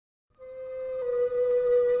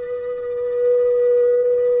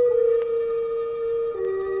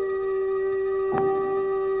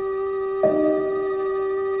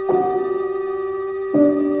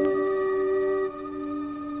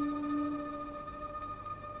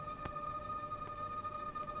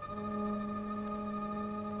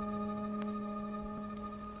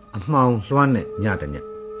Mount Swan Yatanya.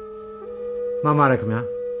 Mamma Rekma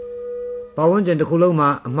Pawan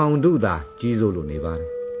Gentakuloma, Mount Duda, Gizulu Nivar.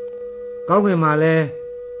 Kong Male,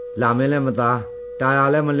 La Melemata, Taya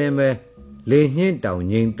Lemeleme, lay him down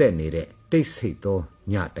yin tenere, takes hito,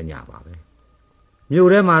 Yatanya.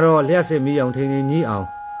 Mure Maro, Lesse me on Tini Ni out,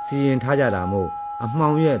 seeing Tajaramo, a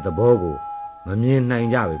Mount yet the Bogo, Mamin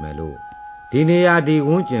Nanjavi Melu. Dinia di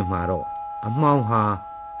Wunjin Maro, a Mount Ha,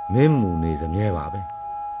 Mimu is a nevabe.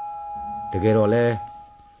 The Gerole,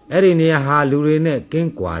 Erinia Ha Lurine,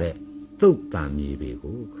 King Quare, Tutam ye be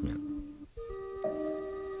good.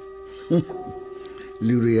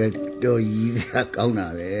 Luria do easy account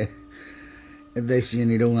of it. The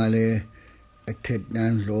shinny don't alley, a tet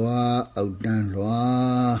dan loa, out dan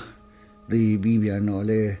loa, the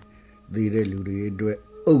Bibianole, the Luria do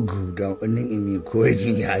oh good down in your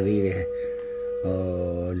quaking yadire.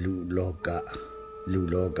 Oh,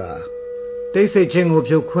 Luloga. They say Ching of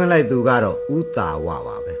your Queen like Dugaro, Uta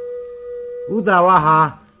Wawabe. Uta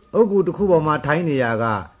Waha, O good Kuboma tiny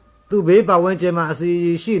yaga. To be by when Jemma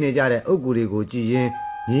see she nejare, O goody go Jin,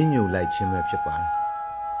 Ninu like Chimap Chapan.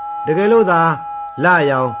 The Geloda,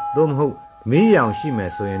 Layao, Dom Ho, me young she may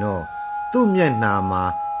so you know. 2面拿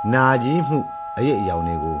嘛拿吉木哎要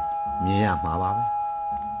那个面呀嘛吧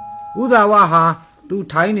乌达瓦哈都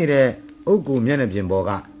台你的欧古面的ပြင်ပေါ်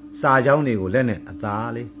ကစာကြောင်းတွေကိုလက်နဲ့အ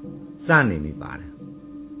သားလေးစနေမိပါတယ်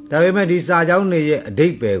ဒါပေမဲ့ဒီစာကြောင်းတွေရဲ့အဓိ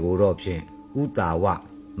ပ္ပာယ်ကိုတော့ဖြင့်ဥတာဝ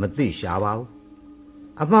မသိရှာပါဘူး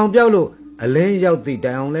အမှောင်ပြောက်လို့အလင်းရောက်သည့်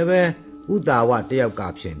တိုင်အောင်လည်းပဲဥတာဝတယောက်က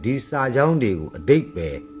ဖြင့်ဒီစာကြောင်းတွေကိုအဓိပ္ပာ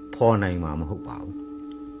ယ်ဖော်နိုင်မှာမဟုတ်ပါဘူး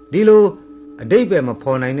ဒီလိုအဓိပ္ပာယ်မ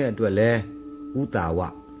ဖော်နိုင်တဲ့အတွက်လဲဥတာဝ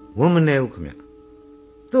ဝမနေဘူးခင်ဗျ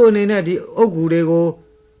သူ့အနေနဲ့ဒီအုတ်ဂူတွေကို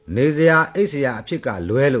နေစရာအိတ်စရာအဖြစ်က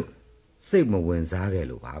လွဲလို့စိတ်မဝင်စားခဲ့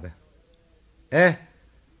လို့ပါပဲ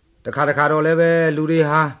တခါတော့လည်းပဲလူတွေ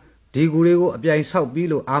ဟာဒီဂူတွေကိုအပြိုင်ဆောက်ပြီး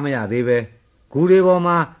လို့အားမရသေးပဲဂူတွေပေါ်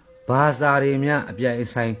မှာဘာသာတွေများအပြိုင်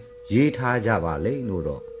ဆိုင်ရေးထားကြပါလိမ့်လို့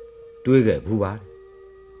တော့တွေးခဲ့ဘူးပါတယ်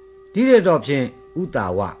ဒီတဲ့တော့ဖြင့်ဥတာ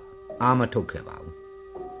ဝအားမထုတ်ခဲ့ပါဘူး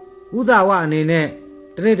ဥတာဝအနေနဲ့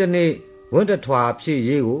တနေ့ဝတ်တထွာဖြစ်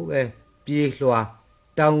ရေးကိုပဲပြေးလွှာ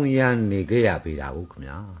တောင်းရန်နေခဲ့ရပေတာဟုတ်ခင်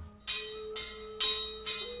ဗျာ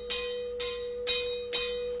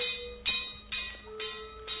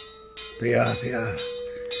ဖေ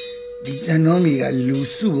ဒီကျန်တော်မီကလူ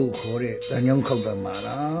စုကိုခေါ်တဲ့တန်ကြောင်းခောက်တမှာ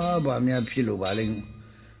လားဗာများဖြစ်လို့ပါလိမ့်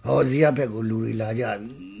ဟောဇီးရဘက်ကိုလူတွေလာကြ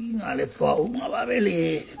ပြီငါလည်းသွားဦးမှာပါပဲလေ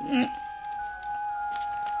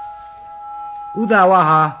ဥဒါဝ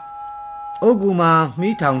ဟာအုတ်ကူမှာမိ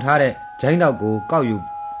ထောင်ထားတဲ့ဂျိုင်းတော့ကိုကောက်ယူ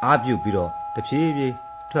အားပြုပြီးတော့တဖြည်းဖြည်း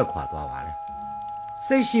ထွက်ခွာသွားပါတယ်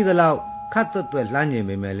စိတ်ရှိသလောက်ခတ်သွက်လှမ်းနေ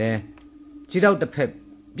ပေမဲ့လဲခြေတော့တစ်ဖက်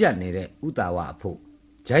ပြတ်နေတဲ့ဥတာဝအဖို့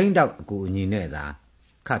ဂျိုင်းတော့အကူအညီနဲ့သာ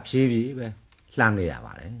ခတ်ဖြည်းဖြည်းပဲလှမ်းခဲ့ရ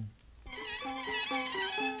ပါတယ်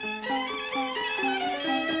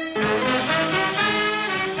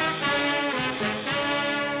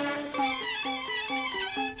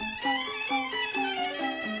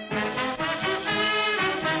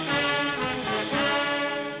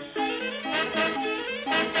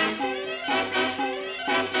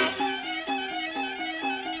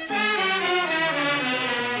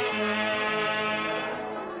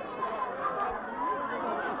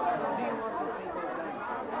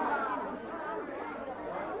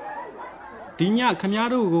ဒီညခမား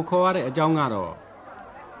တို့ကိုခေါ်ရတဲ့အကြောင်းကတော့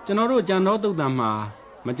ကျွန်တော်တို့ကြံတော်တုတ်တံမှာ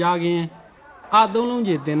မကြခင်အသုံးလုံး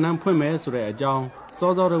ကြီးတင်နှန်းဖွင့်မယ်ဆိုတဲ့အကြောင်း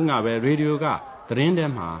စောတုန်းကပဲရေဒီယိုကသတင်းထဲ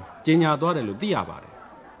မှာကြေညာသွားတယ်လို့သိရပါတယ်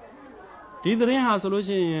ဒီသတင်းဟာဆိုလို့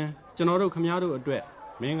ရှိရင်ကျွန်တော်တို့ခမားတို့အတွက်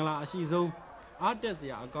မင်္ဂလာအရှိဆုံးအားတက်စ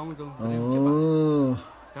ရာအကောင်းဆုံးသတင်းဖြစ်ပါတယ်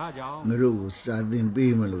ဒါကြောင့်မတို့ကိုစာသင်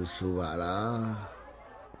ပေးမလို့ဆိုပါလား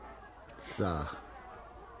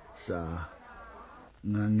စာ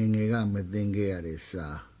ငါငငယ်ကမသိခဲ့ရတဲ့စာ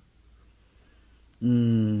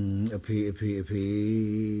အဖေ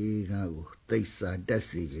ငါကိုတိတ်စာတက်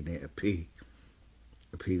စီခြင်းနဲ့အဖေ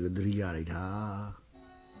ကိုသတိရလိုက်တာ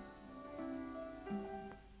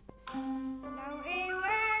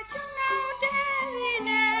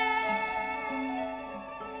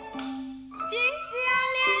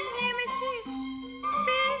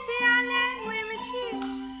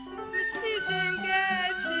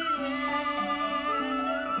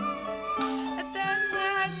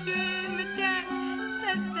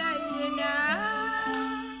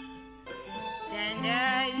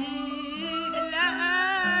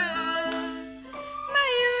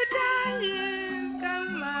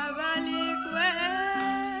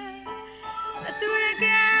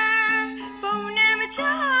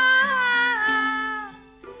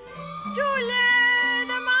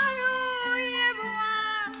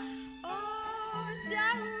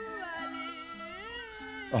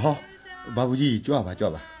ဘာဘူးကြီးကြွ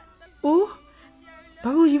ပါ အိုးဘာ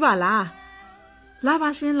ဘူးကြီးပါလားလာပါ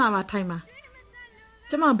ရှင်းလာပါထိုင်ပါ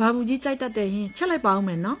ကျမဘာဘူးကြီးကြိုက်တတ်တယ်ရင်ချက်လိုက်ပါဦးမ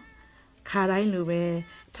ယ်နော်ခါတိုင်းလိုပဲ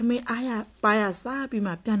ထမင်းအားရပါရစားပြီး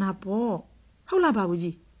မှပြန်တာပေါ့ဟုတ်လားဘာဘူး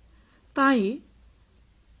ကြီးတားရီ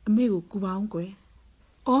အမေကိုကူပါအောင်ကွယ်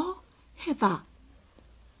အော်ဟဲ့သား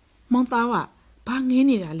မောင်သားကဘာငင်း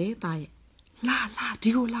နေတာလဲတားရဲ့လာဒီ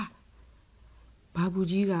ကိုလာဘာဘူး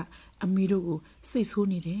ကြီးကအမေတို့ကိုစိတ်ဆိုး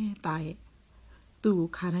နေတယ်တားရဲ့သူ့ကို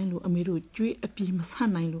ခါတိုင်းလိုအမေတို့ကြွေးအပြေမဆ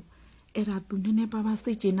နိုင်လို့အဲ့ဒါသူနည်းနည်းပါးပါး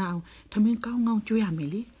စိတ်ကျေနပ်အောင်ထမင်းကောင်းကြွေးရမယ်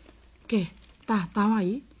လေကဲသားဝ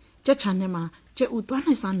ကြီးကြက်ချန်ထဲမှာကြက်ဥသွား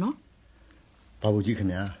နိုင်စမ်းနော်ဘာဘူးကြီးခင်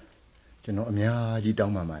ဗျာကျွန်တော်အများကြီးတော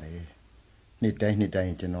င်းပန်ပါတယ်နှစ်တိုင်း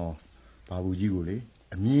ကျွန်တော်ဘာဘူးကြီးကိုလေ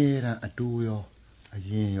အမြဲတမ်းအတိုးရောအ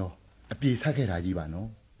ရင်ရောအပြေဆက်ခဲ့တာကြီးပါနော်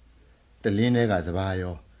တလင်းတွေကစပါး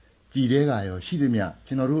ရောကြည်တွေကရောရှိသမျှ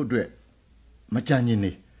ကျွန်တော်တို့အတွက်မကြမ်းညင်း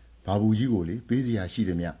နေဘာဘူးကြီးကိုလေပေးစရာရှိ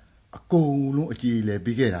သမျှအကုန်လုံးအကြည်လဲ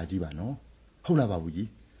ပေးခဲ့တာကြီးပါနော်ဟုတ်လားဘာဘူးကြီး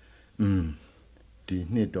ဒီ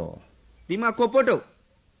နှစ်တော့ဒီမှာကိုပုတ်တော့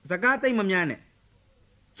စကားတိတ်မများနဲ့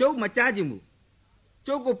ကျုပ်မကြားချင်ဘူး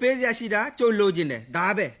ကျုပ်ကိုပေးစရာရှိတာကျုပ်လိုချင်တယ်ဒါ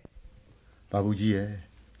ပဲဘာဘူးကြီးရဲ့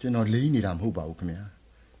ကျွန်တော်လိမ့်နေတာမဟုတ်ပါဘူးခင်ဗျာ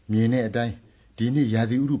မြင်တဲ့အတိုင်းဒီနေ့ရာ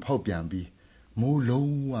သီဥတုဖောက်ပြန်ပြီးမိုး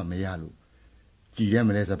လုံးဝမရလို့ကြည်ရဲမ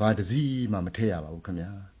လဲစပါးတစ်စီးမှမထည့်ရပါဘူးခင်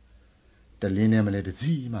ဗျာတလင်းနဲ့မလဲတစ်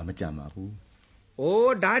စီးမှမကြံပါဘူး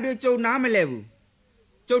အိုးဒါတွေကျုပ်နားမလဲဘူး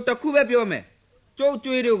ကျုပ်တခုပဲပြောမယ်ကျုပ်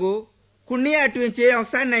ကြွေးတို့ကိုခုနှစ်အတွင်းကျေးအောင်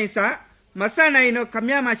စနိုင်စားမစနိုင်တော့ခမ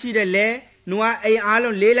ရမှရှိတယ်လေနွားအိမ်အား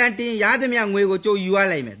လုံးလေးလန်းတင်းရသမျှငွေကိုကျုပ်ယူရ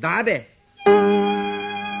လိုက်မယ်ဒါပဲ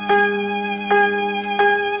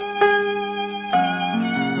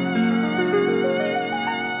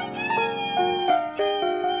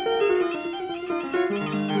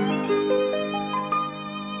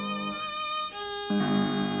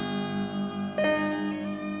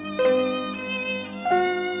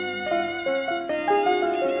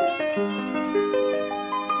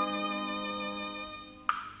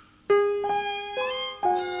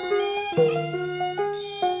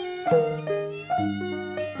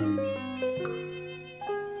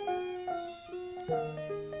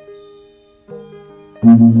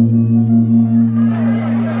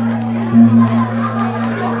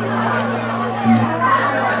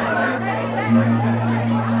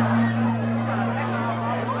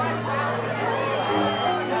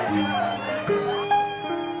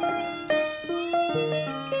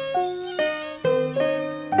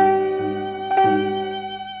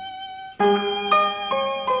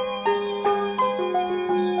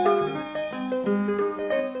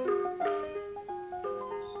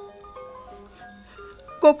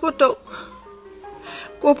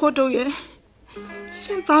ကိုဖို့တော့ရဲ့ရှ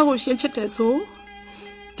င်သားကိုရှင်ချစ်တယ်ဆို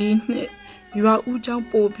ဒီနှစ်ရွာဦးချောင်း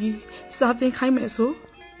ပို့ပြီးစာသင်ခိုင်းမယ်ဆို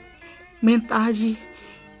မင်းသားကြီး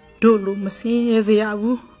တို့လိုမစင်းရဲစရာ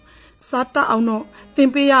ဘူးစားတတ်အောင်တော့သင်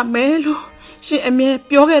ပေးရမယ်လို့ရှင်အမြဲ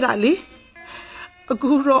ပြောခဲ့တာလေအ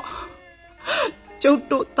ခုတော့ကျုပ်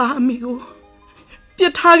တို့သားအမိကိုပြ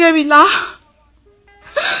စ်ထားခဲ့ပြီလား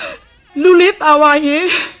လူလေးသားဝါရဲ့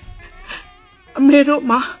အမေတို့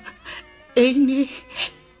မှာအိမ်နေ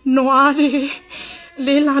နွားတွေ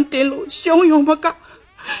လေးလံတင်လို့ရှုံးယုံမက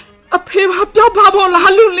အဖေဘာပြောပါဘော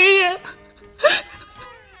လားလူလေးရဲ့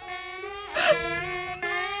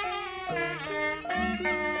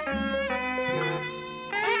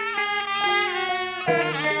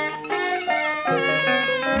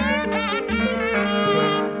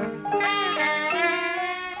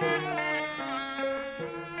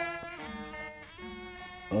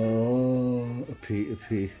အ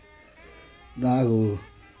ဖေသားကို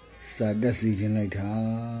စာတက်စီခြင်းလိုက်တာ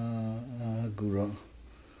ကူတော့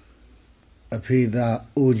အဖေသား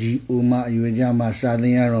အိုကြီးအိုမအရွယ်ကြမှာစာသ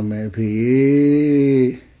င်ရတော့မယ်အဖေ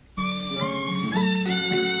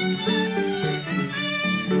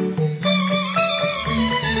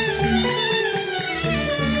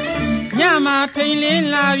ညမှာထိန်လင်း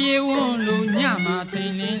လာပြေဝွန်းလို့ညမှာထိ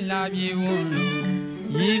န်လင်းလာပြေဝွန်းလို့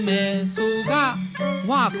ရေးမယ်ဆိုက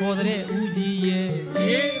ဝါခေါ်တဲ့ဦးကြီး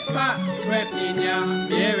ရဲ့ေဖရွက်ပညာ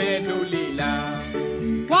မြဲပဲတို့လီလာ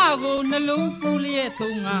ဝါကိုနှလုံးပူလျက်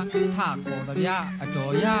သုံးငါထခေါ်တဗျအ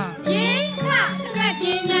တော်ရေဖရွက်ပ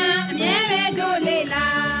ညာမြဲပဲတို့လီလာ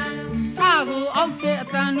ထကိုအောက်တဲ့အ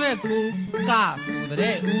တန်ရွက်ကိုကဆို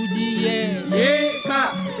တဲ့ဦးကြီးရဲ့ေဖ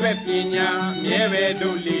ရွက်ပညာမြဲပဲ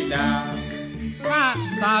တို့လီလာက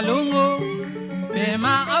စာလုံးကိုဘယ်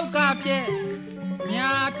မှာအောက်ကပြက်မြာ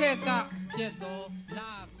ခက်ကပြက်တော်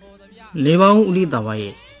လေပေါင်းဦးလေးတာပါ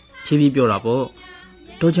ရဲ့ဖြည်းဖြည်းပြောတာပေါ့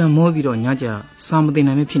တော့ကြမောပြီးတော့ညကြစာမတင်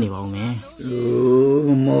နိုင်မဖြစ်နေပါဦးမယ် โ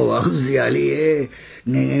อ้မောပါဦးဆရာလေးရဲ့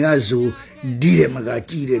ငယ်ငယ်ကဆိုဒီတဲ့မက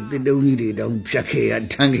ကြည့်တဲ့တစ်တုံးကြီးတွေတောင်ဖြတ်ခဲ့ရ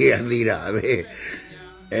ထမ်းခဲ့ရသေးတာပဲ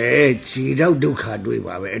ခြေတော့ဒုက္ခတွေ့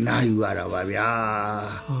ပါပဲအနာယူရတာပါဗျာ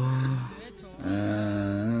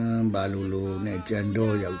ဘာလို့နဲ့ကြံ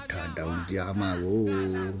တော့ရောက်တာတောင်ကြားမှာကို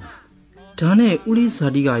ဒါနဲ့ဦးလေးဇာ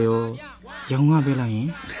တိကရောရောင်ငါပဲလိုက်ရင်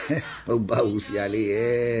ဟုတ်ပါဦးဆရာလေး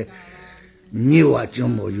ရဲ့မြေဝကျွ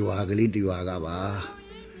န်းပေါ်ရွာကလေးတရွာကပါ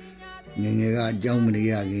ငယ်ငယ်ကအကြောင်းမနေ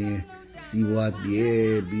ရခင်စီးပွားပြဲ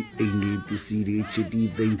ပြီးအိမ်ဒီပစ္စည်းတွေချစ်တီး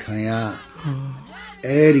သိမ်းခံရ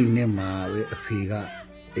အဲ့ဒီနဲ့မှာပဲအဖေက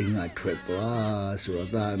အိမ်ကထွက်သွားဆိုတော့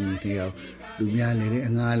သားအမိတယောက်သူများလည်းတဲ့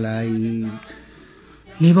အငှားလိုက်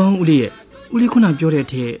နေပေါင်းဦးလေးရဲ့ဦးလေးခုနပြောတဲ့အ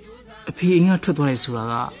ထက်အဖေအိမ်ကထွက်သွားတယ်ဆိုတာ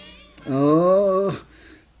က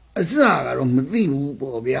အစကတော့မသိဘူး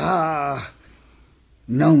ပေါ့ဗျာ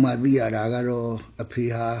နောက်မှသိရတာကတော့အဖေ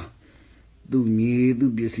ဟာသူ့မြေ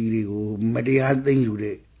သူ့ပစ္စည်းတွေကိုမတရားသိမ်းယူ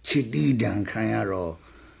တဲ့ချစ်တီးတံခံရတော့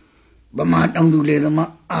ဗမာတောင်သူလေသ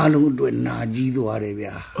မားအားလုံးအတွက်နာကြီးသွားတယ်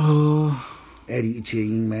ဗျာအဲ့ဒီအချိ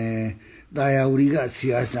န်မှာတာယာဝရီကဆ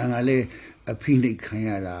ရာဆန်ကလည်းအဖိနှိတ်ခံရ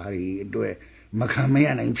တာဒီအတွက်မခံမရ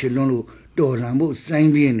နိုင်ဖြစ်လွန်းလို့တော်လှန်ဖို့စို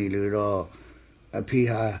င်းပြင်းနေလို့တော့အဖေ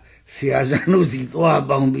ဟာဆရာဆန်တို့စီသွား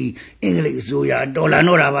ပေါင်းပြီးအင်္ဂလိပ်အစိုးရတော်လှန်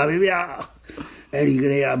တော့တာပါပဲဗျာအဲ့ဒီက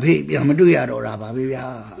လေးအဖေပြန်မတွေ့ရတော့တာပါပဲဗျာ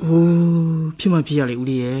ဖြစ်မှဖြစ်ရလေဦး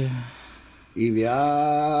လေးရဲ့အေးဗျာ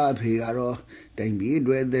အဖေကတော့တိုင်ပြီး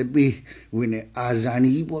တွေ့တဲ့ပြီးဝင်နေအာဇာ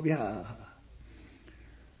နီပေါ့ဗျာ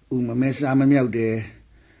ဦးမမဲစားမမြောက်တယ်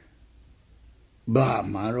ဘာ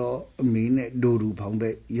မှာတော့အမေနဲ့ဒိုဒူဖောင်ပဲ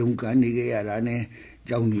ရုံကန်နေခဲ့ရတာနဲ့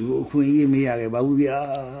ကြောင်နေဖို့အခွင့်အရေးမရခဲ့ပါဘူးဗျာ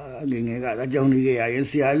ငယ်ငယ်ကသာကြောင်နေခဲ့ရရင်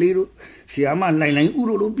ဆရာလေးတို့ဆရာမနိုင်နိုင်ဥ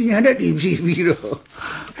တို့လိုပညာတတ်တည်ဖြစ်ပြီးတော့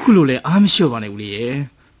ခုလိုလဲအားမလျှော့ပါနဲ့ဦးလေးရဲ့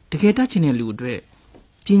တကယ်တတ်ချင်တဲ့လူအတွက်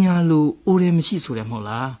ပညာလိုအိုးရဲမရှိဆိုတယ်မဟုတ်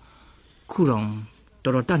လားခုတော့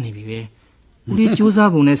တော်တော်တတ်နေပြီပဲဦးလေးစူးစ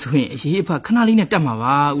မ်းပုံနဲ့ဆိုရင်အရေးအဖခဏလေးနဲ့တတ်မှာ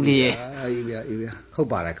ပါဦးလေးရဲ့အေးဗျာအေးဗျာဟုတ်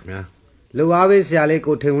ပါတယ်ခင်ဗျာလူအားပေးဆရာလေး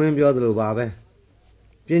ကိုထင်ဝင်းပြောသလိုပါပဲ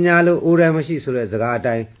ပညာလိုအိုးရဲမရှိဆိုတဲ့စကားအ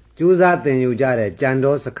တိုင်းကျိုးစားသင်ယူကြတဲ့ကြံ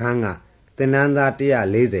တော်စခန်းကသင်္นานသား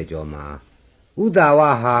140ကျော်မှာဥသာဝ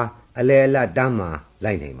ဟာအလဲအလတ်တန်းမှာ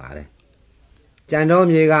လိုက်နိုင်ပါတယ်ကြံတော်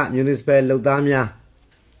မြေကမြူနစ်စပယ်လုပ်သားများ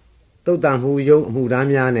တုတ်တံမှုယုံအမှုသား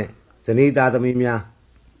များနဲ့ဇနီးသားသမီးများ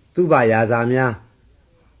သူ့ဘာရာဇာများ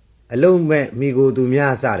အလုံးမဲ့မိကိုသူ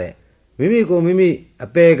များစတဲ့မိမိကိုမိမိအ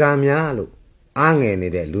ပေကံများလို့အားငယ်နေ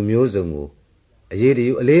တဲ့လူမျိုးစုံကိုအရေးတ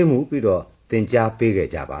ယူအလေးမှုပြီးတော့သင်ကြားပေးခဲ့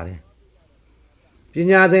ကြပါတယ်ပ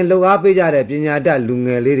ညာသင်လှူအားပေးကြတဲ့ပညာတတ်လူင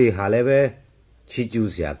ယ်လေးတွေဟာလည်းပဲချီးကျူး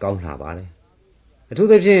စရာကောင်းလှပါတယ်အထူး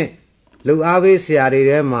သဖြင့်လှူအားပေးဆရာတွေ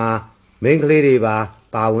ထဲမှာမိန်းကလေးတွေ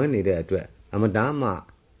ပါဝင်နေတဲ့အတွက်အမတန်မှ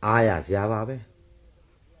အားရစရာပါပဲ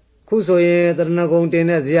ခုဆိုရင်တရဏဂုံတင်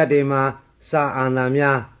တဲ့ဇယက်တွေမှာစာအာဏာ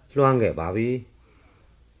များလွှမ်းခဲ့ပါပြီ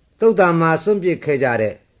တုတ်တံမှာစွန့်ပစ်ခဲ့ကြ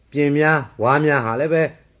တဲ့ပြင်များဝါများဟာလည်းပဲ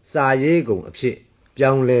စာရေးကုန်အဖြစ်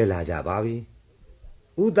ပြောင်းလဲလာကြပါပြီ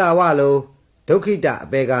ဥတာဝလိုဒုက္ခိတအ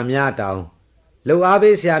ပေကများတောင်လှူအား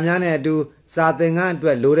ပေးဆရာများနဲ့အတူစာသင်ခန်းအတွ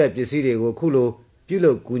က်လိုတဲ့ပစ္စည်းတွေကိုခုလိုပြု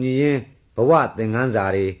လုပ်ကူညီရင်းဘဝသင်ခန်းစာ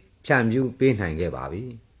တွေဖြန့်ဖြူးပေးနိုင်ခဲ့ပါပြီ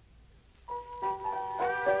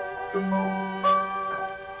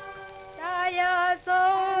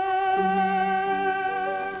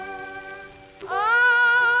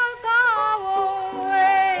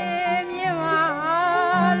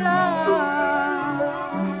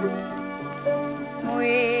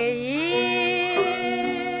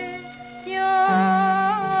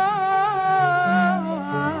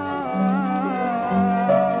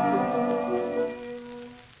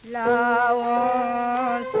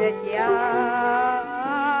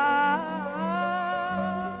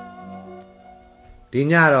ဒီ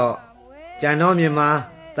ညတော့ကြံတော်မြင်မှာ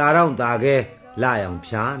တာတော့တာခဲလာရောင်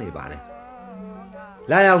ဖြားနေပါတယ်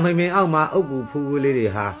လာရောင်မိန်မိန်အောက်မှာအုတ်ကူဖူးဖူးလေးတွေ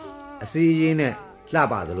ဟာအစီအရင်နဲ့လှ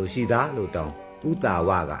ပသလိုရှိသားလို့တောင်းဥတာဝ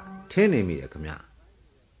ကထင်းနေမိတယ်ခမ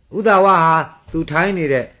ဥတာဝဟာသူထိုင်းနေ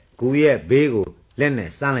တဲ့ဂူရဲ့ဘေးကိုလက်နဲ့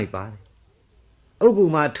စမ်းလိုက်ပါတယ်အုတ်ကူ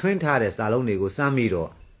မှာထွင်းထားတဲ့စာလုံးတွေကိုစမ်းပြီးတော့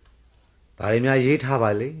ဘာတွေများရေးထားပါ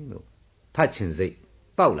လိမ့်လို့ဖတ်ချင်စိတ်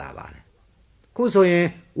ပေါက်လာပါတယ်ခုဆိုရင်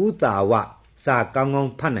ဥတာဝစာကောင်းကော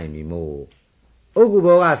င်းဖတ်နိုင်ပြီမို့အုတ်ကူ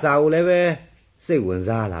ဘောကစာကိုလည်းပဲစိတ်ဝင်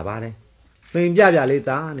စားလာပါတယ်ပိန်ပြပြလေး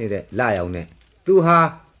သားနေတဲ့လာရောင်နဲ့သူဟာ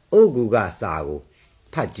အုတ်ကူကစာကို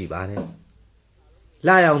ဖတ်ကြည့်ပါတယ်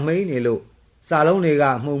လာရောင်မိန်နေလို့စာလုံးတွေက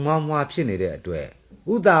မှုံမွားမွားဖြစ်နေတဲ့အတွက်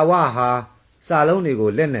ဥတာဝဟာစာလုံးတွေကို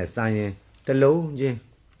လက်နဲ့စမ်းရင်တစ်လုံးချင်း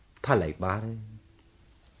ဖတ်လိုက်ပါတယ်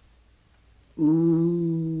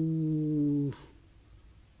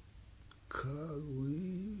ခါ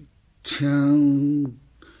ဝီ强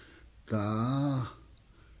大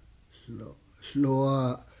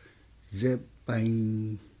罗日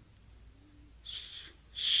本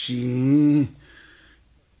心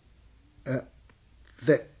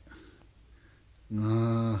在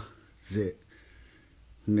我在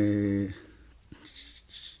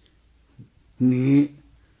你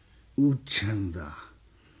无强大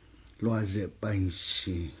罗日本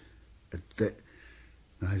心在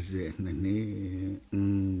我在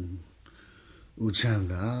你无强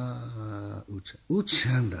大无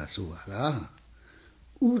强大说话啦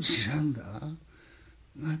无强大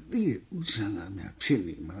我对无强大咩骗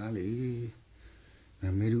你嘛嘞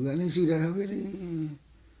那没路个人是的呗嘞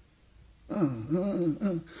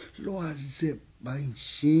罗日本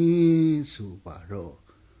心说话咯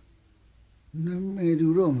那没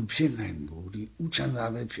路让骗来不的无强大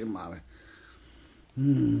呗骗嘛呗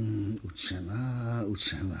无强大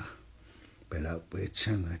ไปแล้วไป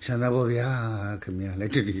ช่างนะบ่ဗျาခင်ဗျာလက်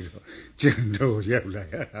တတိတော့ကျန်တော့ရောက်လာ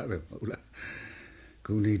ရတာပဲမဟုတ်လား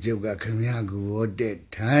ခုနေကျုပ်ကခင်ဗျာကိုဝတ်တဲ့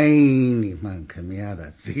ထိုင်းနေမှခင်ဗျာသာ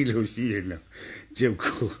သိလို့ရှိရင်တော့ကျုပ်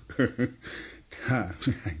ကိုဟာ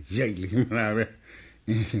ရိုက်လိမ့်မလားပဲ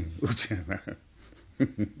ဦးချမ်းသာ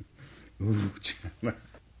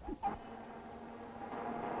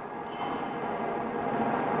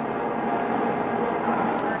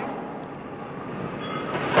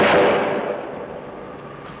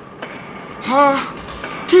哈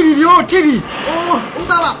TV 哟 TV 哦ဦး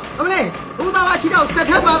သားပါအမလေးဦးသားပါခြေတော့ဆက်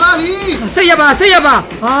ထက်ပါသားလीစိတ်ရပါစိတ်ရ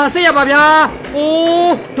ပါဗျာ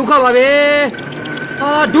အိုးဒုက္ခပါပဲ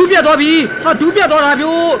ဒူးပြတ်သွားပြီဒူးပြတ်သွားတာ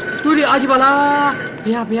မျိုးသူတွေအားကြီးပါလား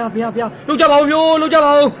ဗျာလောက်ကြပါဦးမျိုးလောက်ကြ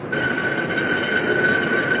ပါဦး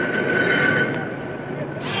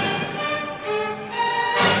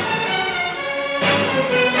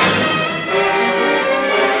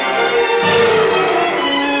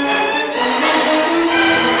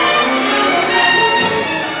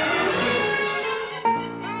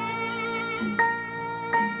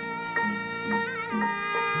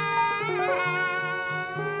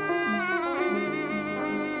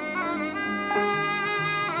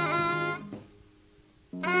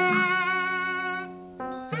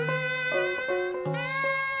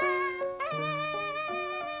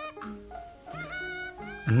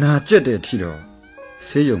နာကျက်တဲ့အထိတော့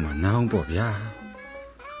ဆေးရုံမှာနာအောင်ပေါ့ဗျာ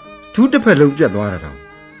ဒူးတစ်ဖက်လုံးပြတ်သွားတာတော့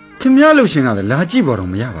ခင်ဗျားလှုပ်ရှင်ကလည်းလာကြည့်ပေါ်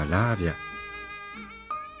တော့မရပါလားဗျ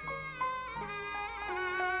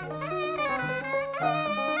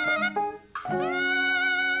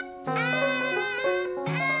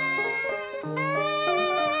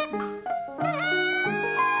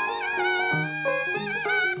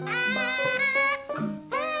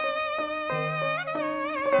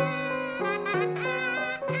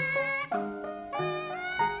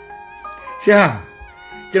ဆရာ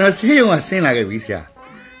ကျွန်တော်ဆေးရုံကဆင်းလာခဲ့ပြီဆရာ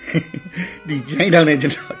ဒီကျိုင်းတောင်နဲ့ကျွ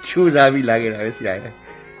န်တော်ချိုးစားပြီးလာခဲ့တာပဲဆရာ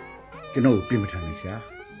ကျွန်တော်ကိုပြစ်မထားနဲ့ဆရာ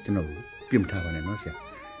ကျွန်တော်ကိုပြစ်မထားပါနဲ့နော်ဆရာ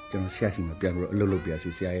ကျွန်တော်ဆရာစီမှာပြန်ပြီးတော့အလုပ်လုပ်ပြစီ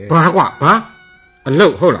ဆရာရဲ့ဘာကွာဘာအလု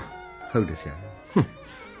ပ်ဟုတ်လားဟုတ်တယ်ဆရာ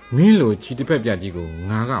မင်းလိုခြေတစ်ဖက်ပြကြီးကို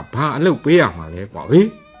ငါကဘာအလုပ်ပေးရမှာလဲကွာဟေး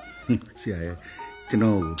ဆရာရဲ့ကျွန်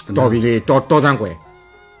တော်တော်ပြီလေတော်စမ်းကွယ်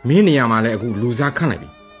မင်းနေရာမှာလည်းအခုလူစားခန့်လိုက်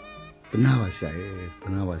ပြီတနာပါဆရာရဲ့တ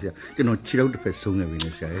နာပါဆရာကျွန်တော်ခြေတော့တစ်ဖက်ဆုံးနေပြီ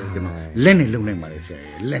လေဆရာရဲ့ကျွန်တော်လက်နဲ့လုံလိုက်ပါလေဆရာ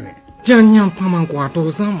ရဲ့လက်နဲ့ကြံညံဖမ်းကွာ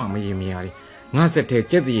တော်စမ်းမှာမရေမရလေငါစက်ထဲ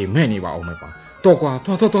ကြက်စီမဲ့နေပါအောင်မယ်ကွာတော်ကွာ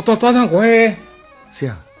တော်စမ်းကွယ်ဆ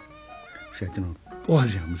ရာကျွန်တော်ပွား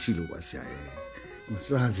စရာမရှိလို့ပါဆရာရဲ့မ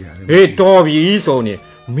စားစရာလည်းဟေးတော်ပြီဆိုနေ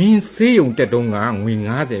မင်းဆေးရုံတက်တော့ငါငွေ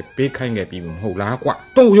90ပေးခိုင်းခဲ့ပြီမဟုတ်လားကွာ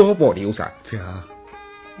တော့ရောပေါ့ဒီဥစ္စာဆရာ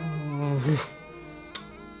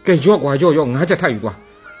ကဲရော့ကွာရော့ငါချက်ထိုက်ပြီကွာ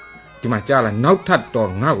ဒီမှာကြားလာနောက်ထပ်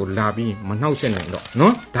တော့ငါ့ကိုလာပြီးမနှောက်ချက်နိုင်တော့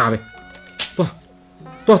နော်ဒါပဲ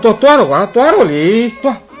သွားတော့ကွာသွားတော့လေ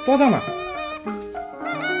သွားသားမှာ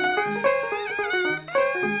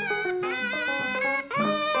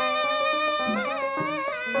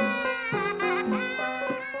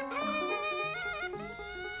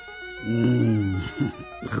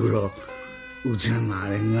အခုတော့ဦးချမ်းသာ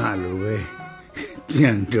လည်းငါလိုပဲကြံ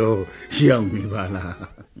တော့ရောက်နေပါလား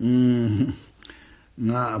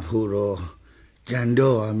ငါအဖို့တော့ကြံ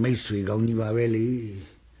တော့မိတ်ဆွေကောင်းကြီးပါပဲလေ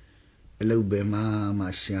အလုပ်ပဲမှ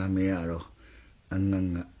ရှာမရတော့အင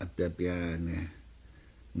ငအပြပြနဲ့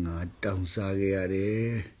ငါတောင်းစားခဲ့ရတယ်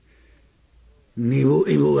နေဖို့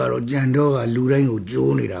အိမ်ဖို့ကတော့ကြံတော့ကလူတိုင်းကို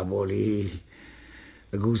ကြိုးနေတာပေါ့လေ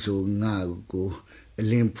အခုဆိုငါကိုအ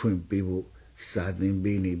လင်းဖွင့်ပေးဖို့စာသင်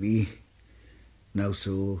ပေးနေပြီနောက်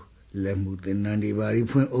ဆိုလက်မှုသင်္นานတွေဘာတွေ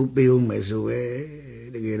ဖွင့်အုပ်ပေးအောင်မယ်ဆိုပဲ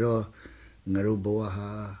တကယ်တော့ငါတို့ဘဝဟာ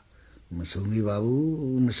မဆုံးသေးပါ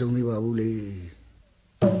ဘူးလေ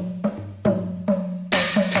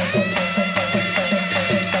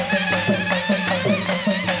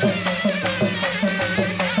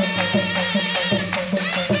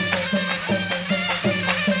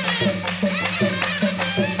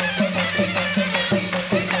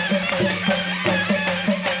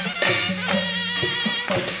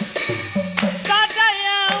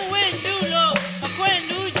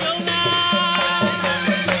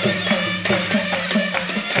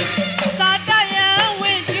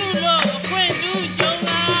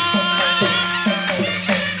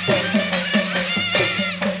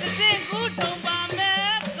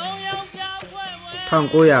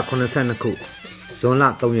 1982 ခုဇွန်လ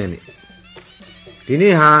 3 ရက်နေ့ဒီ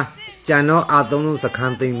နေ့ဟာကြံတော်အာသုံးလုံးစခ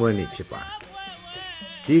န်းသိမ်းပွဲနေ့ဖြစ်ပါတယ်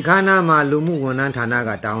ဒီခန်းနာမှာလူမှုဝန်ထမ်းဌာနက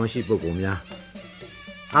တာဝန်ရှိပုဂ္ဂိုလ်များ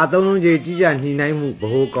အာသုံးလုံးကြီးကြီးကြပ်ညှိနှိုင်းမှုဗ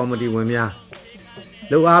ဟိုကော်မတီဝင်များ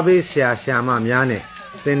လူအားပေးဆရာဆရာမများနဲ့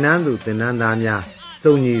သင်တန်းသူသင်တန်းသားများ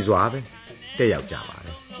စုံညီစွာပဲတက်ရောက်ကြပါတ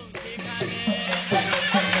ယ်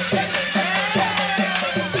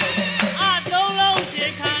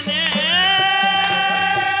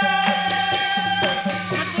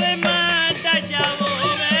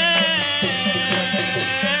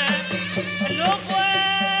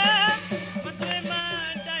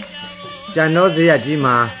ကြံတော်ဇေယျကြီး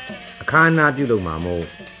မှာအခမ်းအနားပြုလုပ်မှာမို့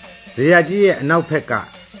ဇေယျကြီးရဲ့အနောက်ဘက်က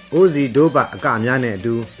အိုးစီဒိုးပအကများနဲ့အ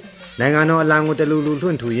တူနိုင်ငံတော်အလံကိုတလူလူလွှ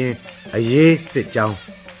င့်ထူရင်းအရေးစစ်ကြောင်း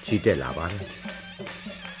ချီတက်လာပါတယ်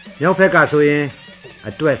။မြောက်ဘက်ကဆိုရင်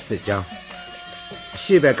အတွဲစစ်ကြောင်းအ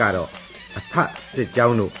ရှေ့ဘက်ကတော့အဖတ်စစ်ကြော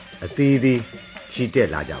င်းတို့အသီးသီးချီတက်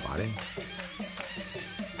လာကြပါတယ်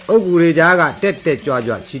။အုတ်ဂူတွေကြားကတက်တက်ကြွ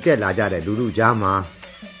ကြွချီတက်လာကြတဲ့လူလူကြားမှာ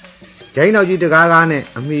ဂျိန်းတော်ကြီးတကားကားနဲ့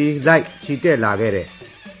အမိလိုက်ချီတက်လာခဲ့တဲ့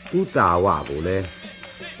ဥသာဝကိုလည်း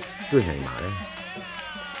တွေ့နိုင်ပါတယ်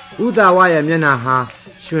ဥသာဝရဲ့မျက်နှာဟာ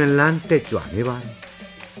ရွှင်လန်းတက်ကြွနေပါတယ်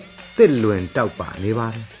တစ်လွင်တောက်ပါနေပါ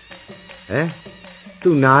တယ်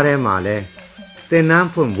သူ့နားထဲမှာလဲသင်္นาน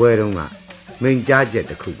ဖွင့်ပွဲတုန်းကမိန်ကြားချက်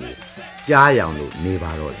တစ်ခုကိုကြားရောင်လို့နေ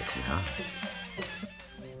ပါတော့လေခင်ဗျာ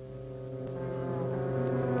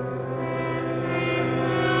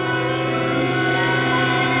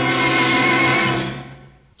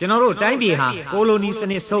ကျွန်တော်တို့တိုင်းပြည်ဟာကိုလိုနီစ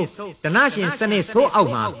နစ်ဆိုးဓနရှင်စနစ်ဆိုးအော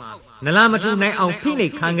က်မှာနလမထူနိုင်အောင်ဖိနှိ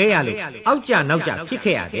ပ်ခံခဲ့ရလို့အောက်ကျနောက်ကျဖြစ်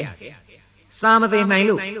ခဲ့ရတယ်။စာမသိနိုင်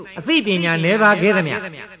လို့အသိပညာနှဲပါခဲ့သမျှ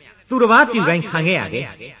သူတစ်ပါးပြုကိုင်းခံခဲ့ရတယ်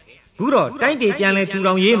။ခုတော့တိုင်းပြည်ပြန်လဲထူ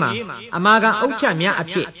ထောင်ရေးမှာအမာခံအုပ်ချက်များအ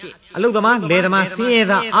ဖြစ်အလုသမားလယ်သမားစင်းရဲ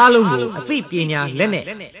သားအားလုံးကိုအသိပညာလက်နဲ့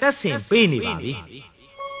တက်ဆင်ပေးနေပါပြီ။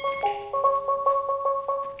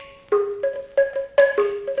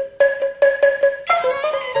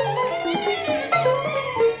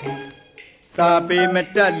စာပေမ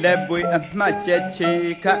တက်လက်ပွေအမှတ်ချက်ချေ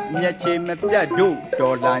ခတ်မျက်ချေမပြတ်တို့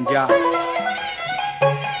တော်လန်ကြ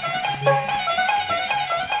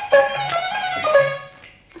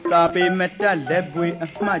စာပေမတက်လက်ပွေအ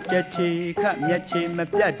မှတ်ချက်ချေခတ်မျက်ချေမ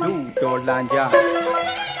ပြတ်တို့တော်လန်ကြ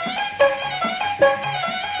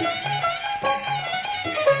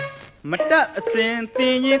မတက်အစဉ်သ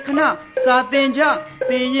င်ရင်ခဏစာသင်ကြ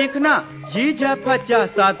သင်ရင်ခဏရေးချဖတ်ကြ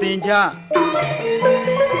စာသင်ကြ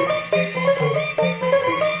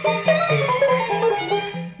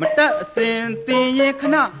မတက်အစဉ်သင်ရင်ခ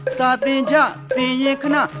ဏစာသင်ကြသင်ရင်ခ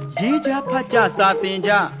ဏရေးကြဖတ်ကြစာသင်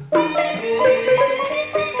ကြ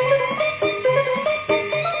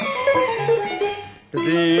တ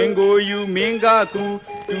ရင်ကိုယူမင်းကကူ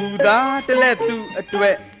သူသားတလက်သူအတွ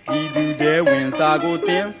က်ဒီသူတဲ့ဝင်စာကိုတ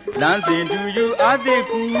င်လမ်းစဉ်သူယူအသေး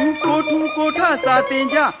ကူကိုထူကိုထစာသင်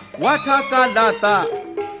ကြဝါထကလာတာ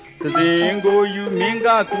တရင်ကိုယူမင်းက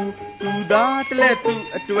ကူသူသားတလက်သူ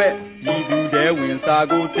အတွက်ဒီသူတဲ့ဝင်စာ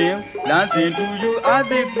ကိုတင်လမ်းစဉ်သူယူအ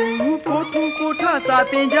သေးကူကိုထူကိုထစာ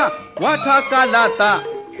သင်ကြဝါထကလာတာ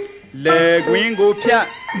လေကွင်းကိုဖြတ်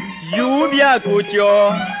ယူပြကိုကြော်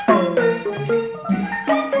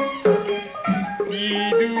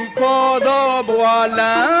ခေါ်သောဘဝ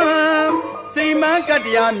လံစိတ်မကတ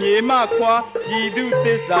ရားမြေမခွာပြည်သူသ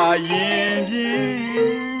စ္စာရင်ပြေ